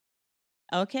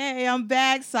Okay, I'm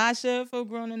back, Sasha for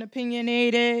Grown and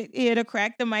Opinionated, here to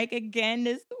crack the mic again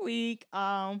this week.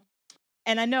 And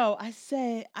I know I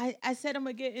said I'm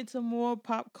gonna get into more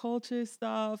pop culture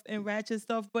stuff and ratchet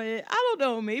stuff, but I don't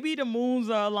know, maybe the moons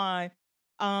are aligned.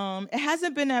 It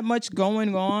hasn't been that much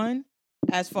going on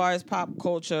as far as pop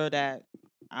culture that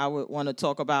I would want to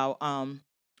talk about.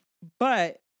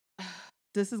 But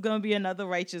this is going to be another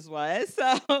righteous one.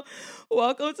 So,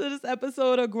 welcome to this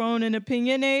episode of Grown and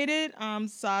Opinionated. I'm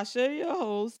Sasha, your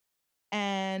host.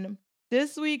 And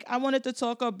this week, I wanted to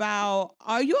talk about,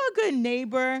 are you a good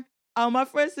neighbor? My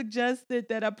friend suggested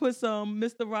that I put some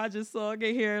Mr. Rogers song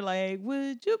in here, like,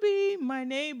 would you be my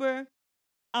neighbor?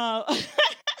 Uh,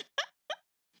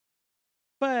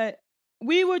 but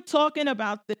we were talking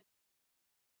about this.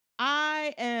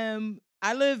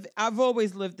 I've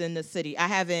always lived in the city. I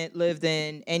haven't lived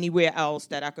in anywhere else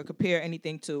that I could compare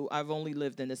anything to. I've only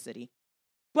lived in the city.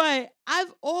 But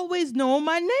I've always known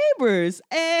my neighbors.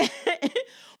 And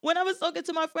when I was talking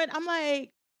to my friend, I'm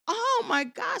like, oh my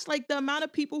gosh, like the amount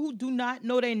of people who do not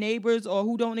know their neighbors or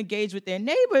who don't engage with their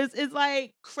neighbors is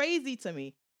like crazy to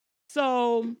me.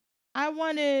 So I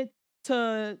wanted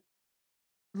to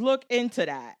look into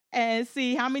that and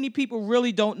see how many people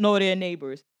really don't know their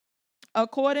neighbors.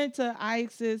 According to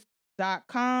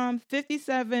ISIS.com,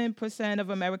 57% of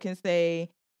Americans say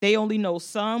they only know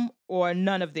some or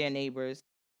none of their neighbors.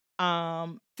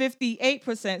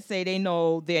 58% say they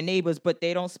know their neighbors, but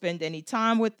they don't spend any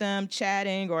time with them,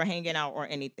 chatting or hanging out or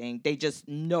anything. They just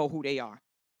know who they are.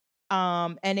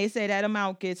 And they say that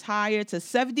amount gets higher to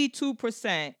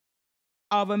 72%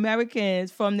 of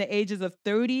Americans from the ages of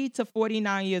 30 to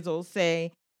 49 years old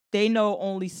say they know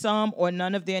only some or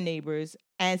none of their neighbors.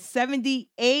 And 78%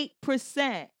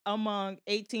 among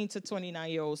 18 to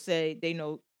 29-year-olds say they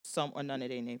know some or none of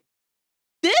their neighbors.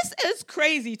 This is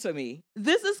crazy to me.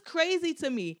 This is crazy to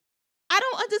me. I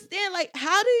don't understand, like,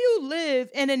 how do you live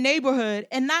in a neighborhood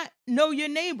and not know your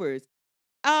neighbors?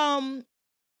 I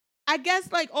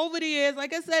guess, like, over the years,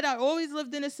 like I said, I always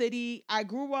lived in a city. I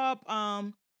grew up,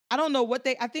 I don't know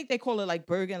I think they call it like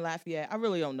Bergen Lafayette. I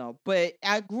really don't know. But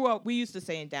I grew up, we used to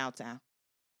say in downtown.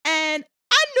 And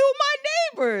I knew my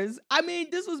neighbors. I mean,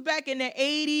 this was back in the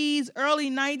 80s, early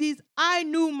 90s. I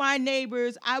knew my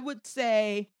neighbors, I would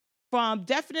say,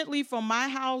 definitely from my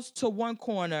house to one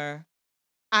corner.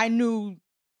 I knew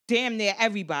damn near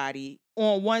everybody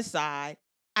on one side.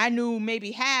 I knew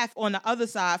maybe half on the other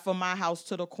side from my house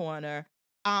to the corner.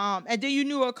 And then you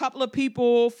knew a couple of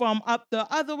people from up the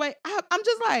other way. I'm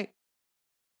just like,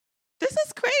 this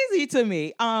is crazy to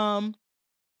me.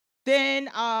 Then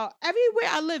everywhere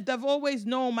I lived, I've always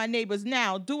known my neighbors.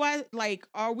 Now,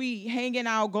 are we hanging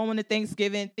out, going to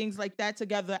Thanksgiving, things like that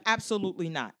together? Absolutely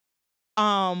not.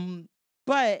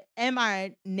 But am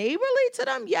I neighborly to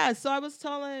them? Yeah. So I was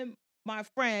telling my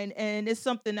friend, and it's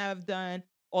something that I've done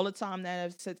all the time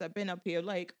since I've been up here.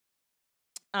 Like,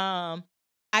 um,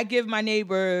 I give my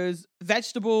neighbors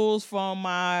vegetables from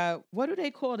what do they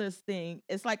call this thing?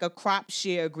 It's like a crop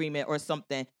share agreement or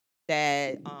something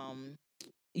that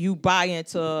you buy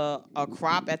into a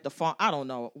crop at the farm. I don't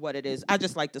know what it is. I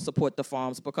just like to support the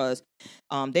farms because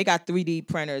they got 3D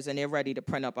printers and they're ready to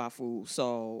print up our food.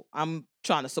 So I'm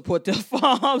trying to support the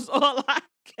farms all I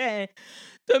can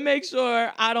to make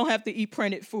sure I don't have to eat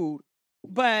printed food.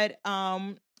 But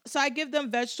so I give them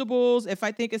vegetables if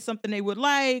I think it's something they would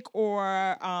like,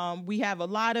 or we have a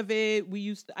lot of it.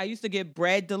 I used to get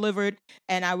bread delivered,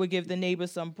 and I would give the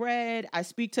neighbors some bread. I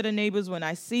speak to the neighbors when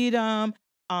I see them.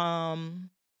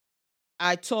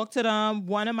 I talked to them.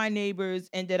 One of my neighbors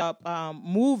ended up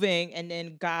moving and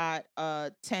then got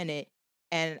a tenant,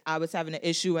 and I was having an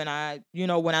issue. And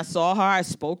when I saw her, I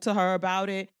spoke to her about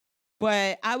it.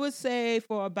 But I would say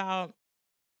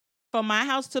from my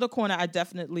house to the corner, I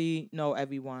definitely know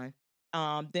everyone.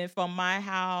 Then from my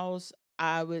house,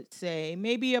 I would say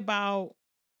maybe about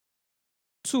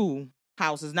two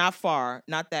houses, not far,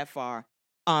 not that far,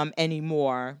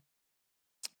 anymore.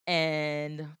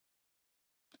 And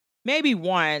maybe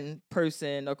one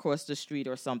person across the street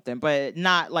or something, but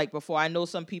not like before. I know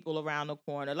some people around the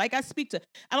corner. Like I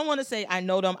don't want to say I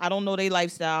know them. I don't know their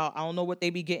lifestyle. I don't know what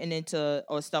they be getting into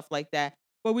or stuff like that.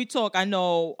 But we talk. I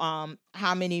know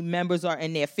how many members are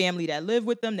in their family that live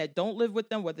with them, that don't live with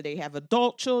them, whether they have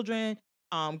adult children,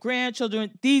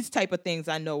 grandchildren, these type of things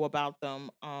I know about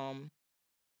them.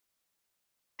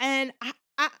 And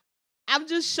I'm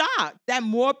just shocked that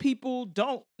more people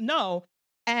don't know.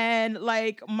 And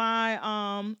like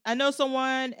I know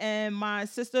someone, and my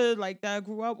sister, like, that I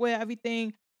grew up with,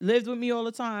 everything, lives with me all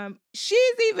the time.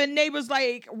 She's even neighbors,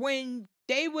 like when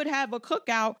they would have a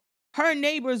cookout, her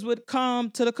neighbors would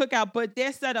come to the cookout, but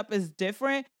their setup is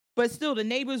different. but still the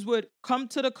neighbors would come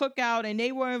to the cookout and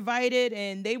they were invited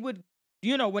and they would,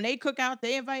 when they cook out,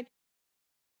 they invite.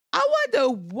 I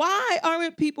wonder why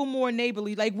aren't people more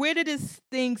neighborly? Like, where did this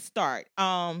thing start?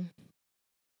 I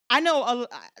know.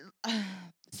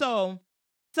 So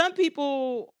some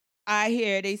people I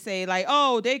hear they say like,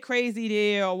 "Oh, they crazy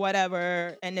there" or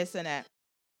whatever, and this and that.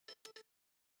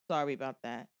 Sorry about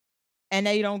that. And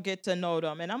they don't get to know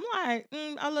them. And I'm like,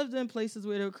 I lived in places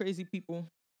where there were crazy people,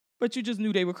 but you just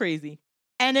knew they were crazy.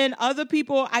 And then other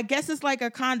people, I guess it's like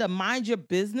a kind of mind your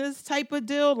business type of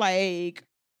deal. Like,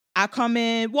 I come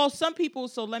in. Well, some people.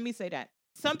 So let me say that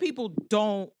some people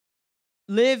don't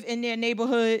live in their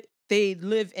neighborhood, they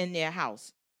live in their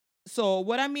house. So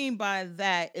what I mean by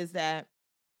that is that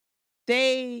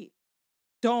they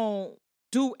don't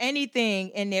do anything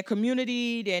in their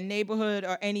community, their neighborhood,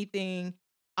 or anything.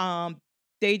 Um,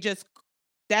 they just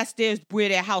that's where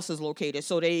their house is located.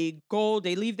 So they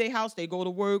leave their house, they go to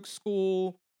work,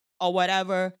 school, or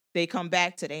whatever. They come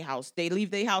back to their house. They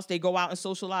leave their house, they go out and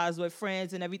socialize with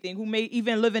friends and everything who may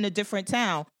even live in a different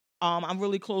town. I'm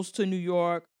really close to New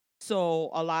York. So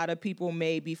a lot of people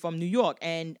may be from New York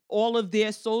and all of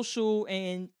their social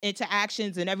and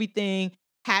interactions and everything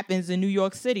happens in New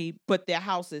York City, but their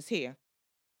house is here.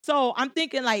 So I'm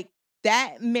thinking like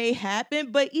that may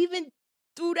happen, but even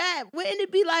through that, wouldn't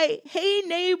it be like, hey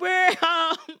neighbor,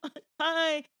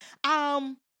 hi,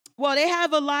 well, they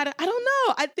have a lot of, I don't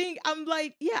know. I think I'm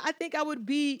like, yeah, I think I would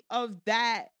be of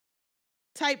that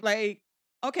type, like,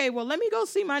 okay, well, let me go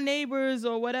see my neighbors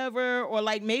or whatever, or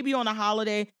like maybe on a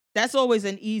holiday. That's always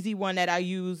an easy one that I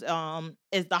use,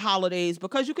 is the holidays,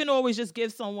 because you can always just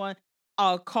give someone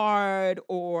a card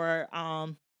or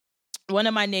one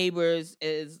of my neighbors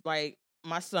is like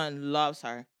my son loves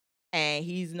her and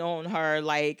he's known her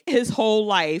like his whole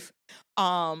life.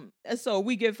 And so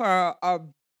we give her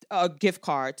a gift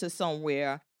card to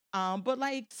somewhere. But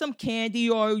like some candy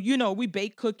or we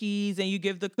bake cookies and you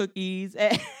give the cookies.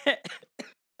 And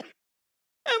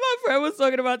my friend was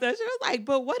talking about that. She was like,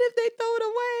 but what if they throw it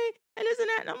away? And this and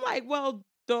that. And I'm like, well,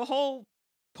 the whole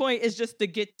point is just to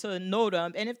get to know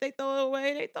them. And if they throw it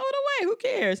away, they throw it away. Who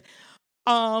cares?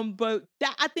 But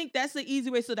that I think that's the easy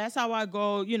way. So that's how I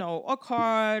go, a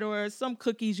card or some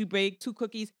cookies you bake, 2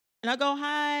 cookies, and I go,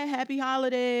 hi, happy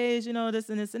holidays, this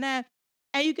and this and that,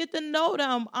 and you get to know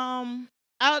them. I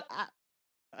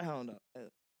don't know,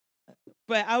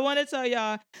 but I want to tell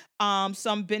y'all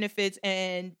some benefits,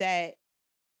 and that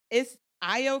it's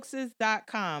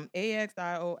ioxes.com,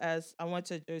 AXIOS. I went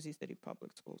to Jersey City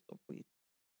Public Schools, so please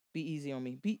be easy on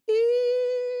me. Be easy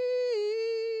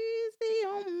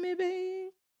on me, babe.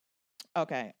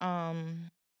 Okay.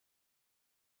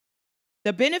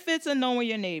 The benefits of knowing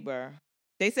your neighbor.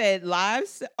 They said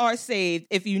lives are saved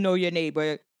if you know your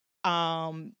neighbor.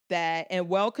 That in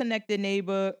well-connected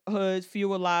neighborhoods,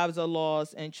 fewer lives are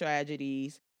lost and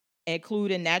tragedies,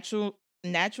 including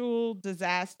natural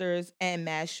disasters and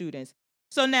mass shootings.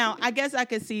 So now I guess I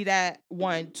could see that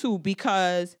one too,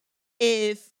 because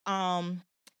if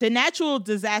the natural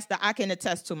disaster I can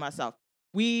attest to myself.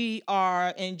 We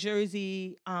are in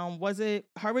Jersey. Was it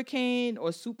hurricane or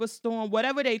superstorm,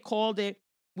 whatever they called it?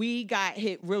 We got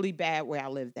hit really bad where I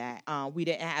lived at. We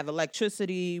didn't have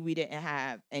electricity. We didn't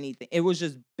have anything. It was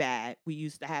just bad. We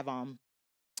used to have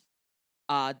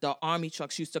the army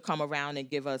trucks used to come around and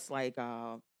give us like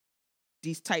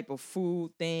these type of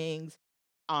food things.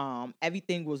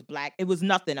 Everything was black. It was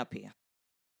nothing up here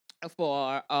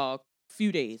for a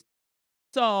few days.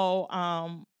 So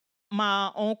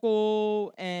my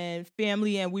uncle and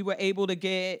family and we were able to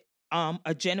get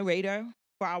a generator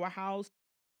for our house,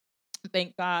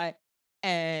 thank God,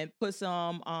 and put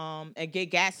some and get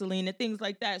gasoline and things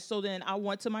like that. So then I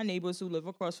went to my neighbors who live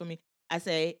across from me. I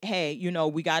say, hey,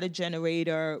 we got a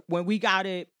generator. When we got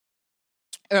it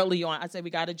early on, I said we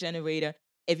got a generator.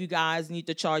 If you guys need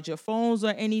to charge your phones or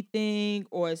anything,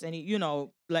 or it's any,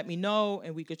 let me know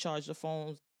and we could charge the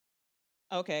phones.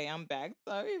 Okay, I'm back.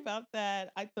 Sorry about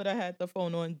that. I thought I had the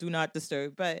phone on do not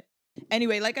disturb. But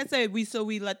anyway, like I said, we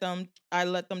let them I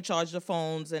let them charge the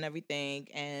phones and everything.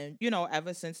 And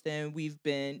ever since then we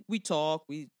talk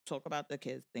about the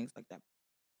kids, things like that.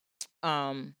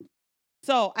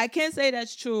 So I can say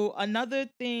that's true. Another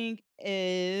thing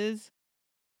is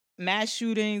mass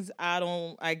shootings.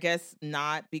 I guess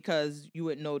not, because you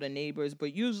would know the neighbors,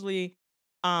 but usually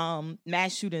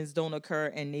mass shootings don't occur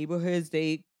in neighborhoods.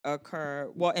 They occur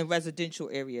in residential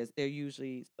areas. They're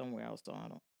usually somewhere else. So I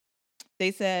don't.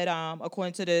 They said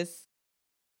according to this,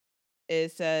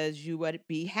 it says you would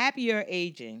be happier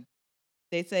aging.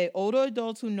 They say older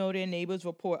adults who know their neighbors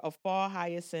report a far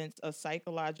higher sense of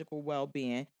psychological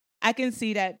well-being. I can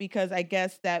see that because I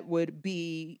guess that would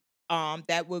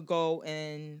go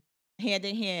in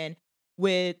hand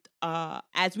with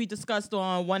as we discussed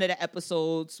on one of the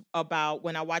episodes about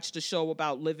when I watched the show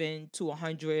about living to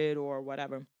 100 or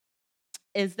whatever,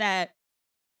 is that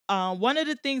one of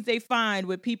the things they find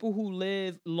with people who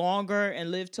live longer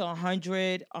and live to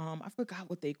 100, I forgot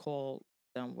what they call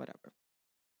them, whatever,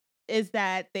 is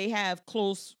that they have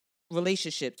close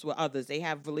relationships with others. They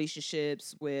have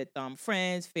relationships with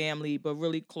friends, family, but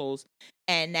really close,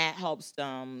 and that helps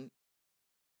them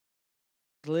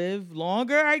live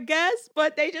longer, I guess.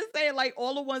 But they just say like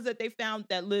all the ones that they found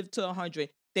that lived to 100,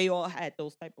 they all had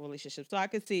those type of relationships. So I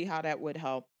could see how that would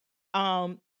help.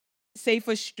 Um,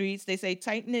 Safer streets. They say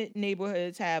tight knit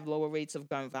neighborhoods have lower rates of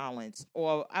gun violence,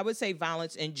 or I would say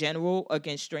violence in general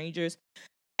against strangers.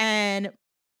 And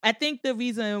I think the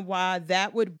reason why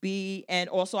that would be, and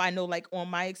also I know like on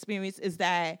my experience, is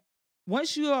that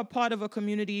once you are a part of a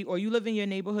community or you live in your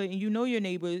neighborhood and you know your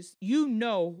neighbors, you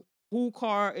know who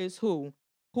car is who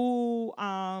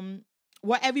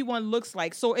what everyone looks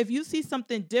like. So if you see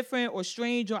something different or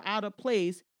strange or out of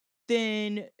place,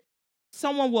 then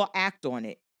someone will act on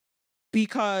it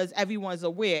because everyone's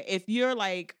aware. If you're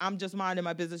like, I'm just minding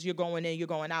my business, you're going in, you're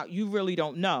going out, you really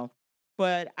don't know.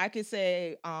 But I could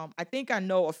say, I think I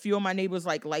know a few of my neighbors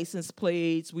like license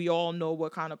plates. We all know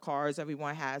what kind of cars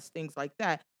everyone has, things like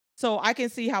that. So I can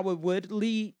see how it would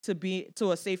lead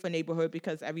to a safer neighborhood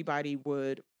because everybody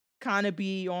would kind of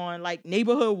be on like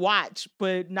neighborhood watch,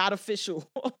 but not official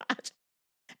watch.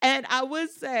 And I would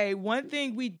say one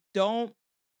thing we don't,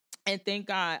 and thank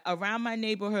God, around my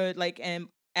neighborhood, like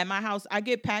at my house, I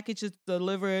get packages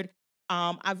delivered.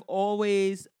 I've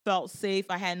always felt safe.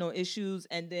 I had no issues.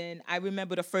 And then I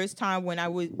remember the first time when I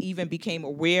was even became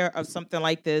aware of something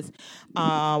like this.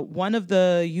 One of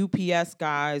the UPS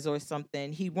guys or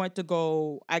something, he went to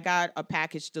go. I got a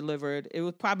package delivered. It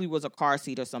was probably was a car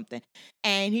seat or something,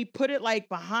 and he put it like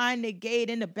behind the gate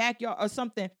in the backyard or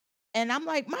something. And I'm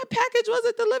like, my package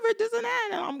wasn't delivered. This and that.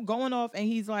 And I'm going off, and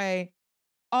he's like,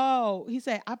 oh, he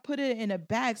said, I put it in a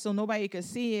bag so nobody could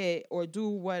see it or do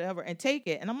whatever and take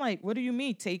it. And I'm like, what do you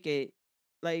mean take it?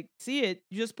 Like, see it?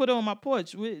 You just put it on my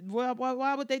porch.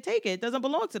 Why would they take it? It doesn't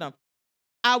belong to them.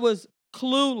 I was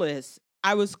clueless.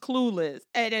 I was clueless.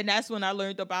 And then that's when I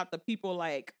learned about the people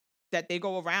like that they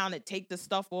go around and take the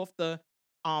stuff off the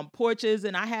porches.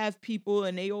 And I have people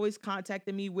and they always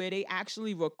contacted me where they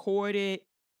actually record it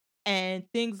and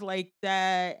things like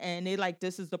that. And they like,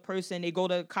 this is the person. They go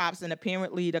to the cops, and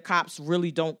apparently the cops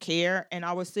really don't care in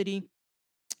our city.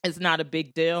 It's not a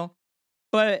big deal.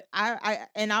 But I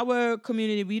in our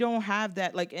community, we don't have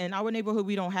that. Like in our neighborhood,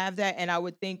 we don't have that. And I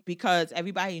would think because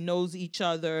everybody knows each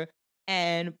other,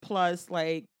 and plus,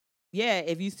 like, yeah,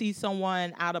 if you see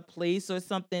someone out of place or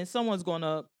something, someone's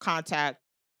gonna contact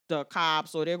the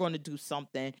cops or they're gonna do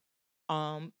something.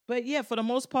 But yeah, for the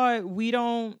most part, we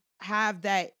don't have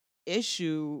that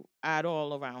issue at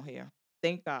all around here.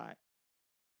 Thank God.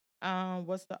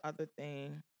 What's the other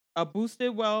thing? A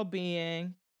boosted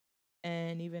well-being,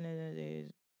 and even in a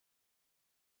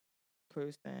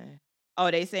person. Oh,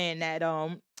 they saying that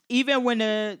even when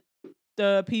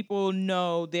the people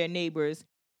know their neighbors,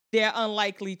 they're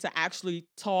unlikely to actually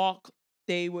talk.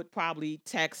 They would probably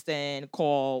text and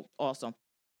call also.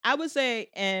 I would say,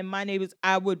 and my neighbors,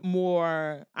 I'm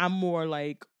more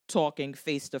like talking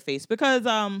face to face because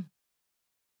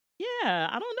yeah,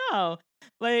 I don't know.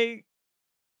 Like,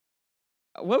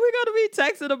 what we gonna be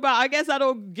texting about? I guess I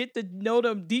don't get to know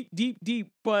them deep, deep,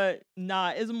 deep, but nah,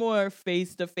 it's more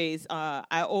face to face.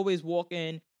 I always walk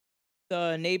in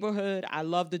the neighborhood. I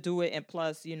love to do it. And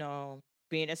plus,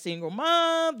 being a single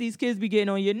mom, these kids be getting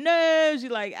on your nerves.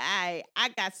 You're like, I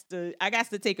got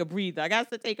to take a breather. I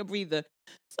got to take a breather.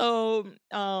 So,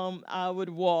 I would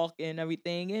walk and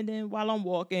everything. And then while I'm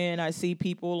walking, I see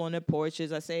people on the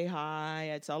porches. I say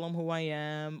hi. I tell them who I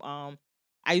am.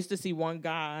 I used to see one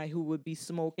guy who would be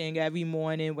smoking every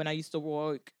morning when I used to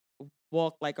walk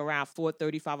like around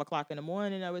 4:30, 5 o'clock in the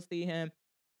morning. I would see him.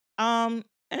 And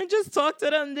just talk to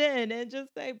them then and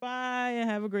just say bye and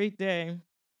have a great day.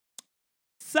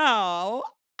 So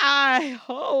I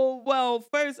hope, well,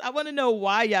 first, I want to know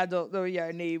why y'all don't know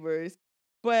your neighbors,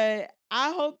 but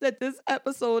I hope that this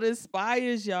episode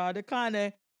inspires y'all to kind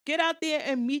of get out there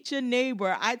and meet your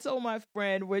neighbor. I told my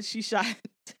friend when she shot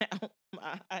down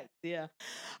my idea,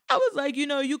 I was like,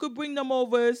 you could bring them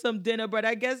over some dinner, but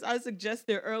I guess I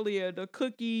suggested earlier the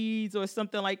cookies or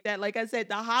something like that. Like I said,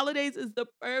 the holidays is the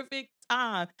perfect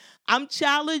time. I'm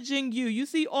challenging you. You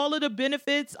see all of the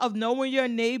benefits of knowing your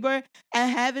neighbor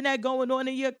and having that going on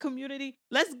in your community.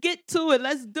 Let's get to it.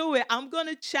 Let's do it. I'm going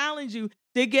to challenge you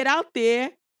to get out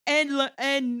there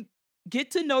and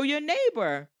get to know your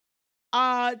neighbor.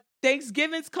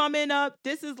 Thanksgiving's coming up.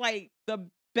 This is like the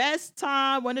best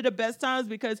time, one of the best times,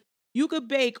 because you could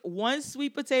bake one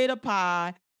sweet potato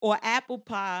pie or apple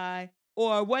pie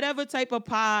or whatever type of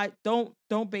pie. Don't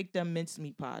bake them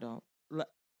mincemeat pie though.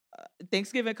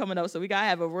 Thanksgiving coming up, so we gotta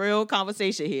have a real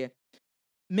conversation here.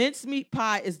 Mincemeat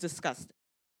pie is disgusting.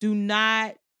 Do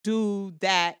not do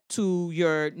that to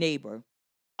your neighbor.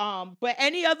 But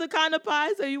any other kind of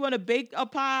pie, so you want to bake a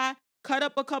pie, cut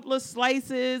up a couple of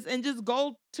slices, and just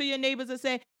go to your neighbors and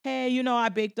say, hey, I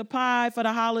baked a pie for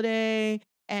the holiday,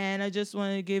 and I just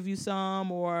want to give you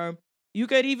some. Or you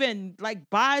could even like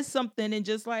buy something and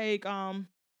just like,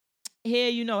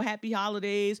 here, happy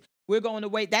holidays. We're going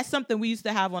away. That's something we used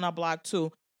to have on our block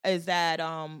too, is that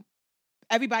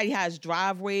everybody has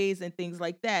driveways and things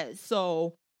like that.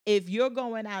 So if you're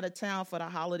going out of town for the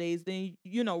holidays, then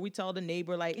we tell the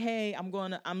neighbor like, hey,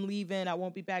 I'm leaving, I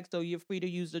won't be back, so you're free to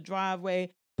use the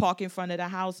driveway, park in front of the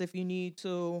house if you need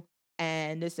to,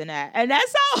 and this and that. And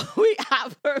that's how we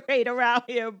operate around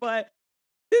here. But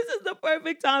this is the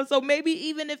perfect time. So maybe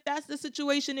even if that's the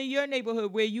situation in your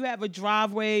neighborhood where you have a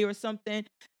driveway or something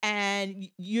and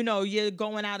you're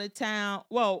going out of town.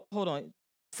 Well, hold on.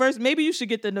 First, maybe you should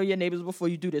get to know your neighbors before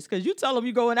you do this, because you tell them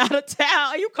you're going out of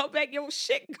town and you come back, your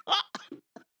shit gone.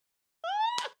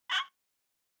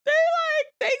 They like,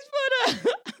 thanks for the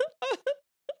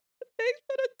thanks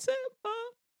for the tip,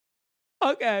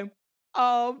 huh? Okay.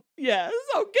 Yeah.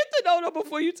 So get to know them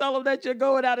before you tell them that you're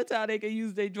going out of town. They can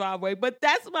use their driveway. But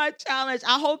that's my challenge.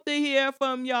 I hope to hear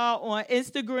from y'all on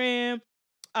Instagram,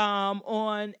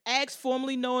 on X,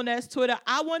 formerly known as Twitter.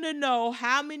 I want to know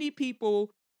how many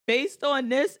people, based on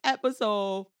this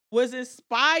episode, was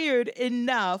inspired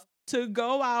enough to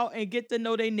go out and get to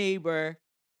know their neighbor,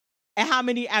 and how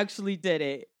many actually did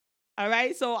it. All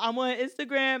right. So I'm on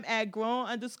Instagram at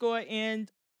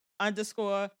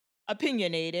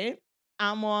grown_and_opinionated.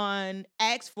 I'm on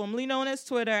X, formerly known as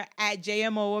Twitter, at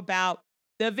JMOAbout.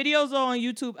 The videos are on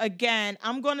YouTube. Again,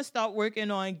 I'm going to start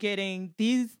working on getting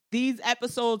these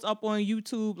episodes up on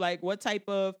YouTube, like what type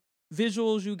of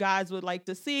visuals you guys would like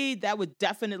to see. That would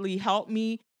definitely help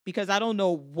me, because I don't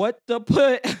know what to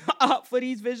put up for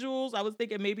these visuals. I was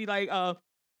thinking maybe like, oh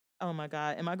my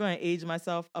God, am I going to age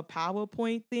myself? A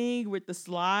PowerPoint thing with the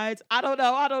slides? I don't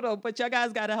know. But y'all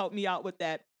guys got to help me out with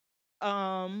that.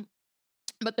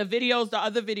 But the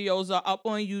other videos are up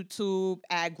on YouTube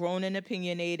at Grown and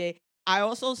Opinionated. I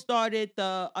also started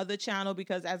the other channel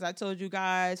because, as I told you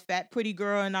guys, Fat Pretty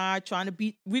Girl and I are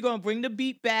we're going to bring the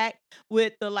beat back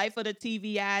with the life of the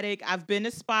TV addict. I've been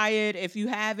inspired. If you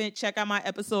haven't, check out my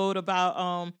episode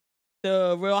about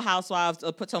the Real Housewives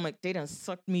of Potomac. They done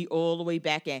sucked me all the way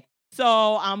back in.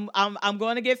 So I'm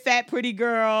going to get Fat Pretty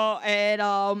Girl, and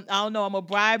I don't know, I'm going to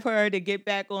bribe her to get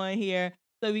back on here,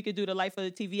 so we could do the life of the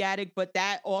TV addict. But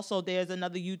that also, there's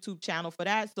another YouTube channel for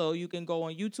that. So you can go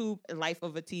on YouTube, Life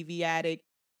of a TV Addict.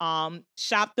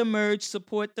 Shop the merch,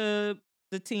 support the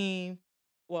team.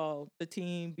 Well, the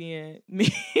team being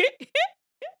me.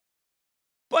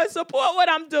 But support what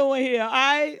I'm doing here. All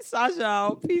right, Sasha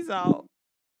out. Peace out.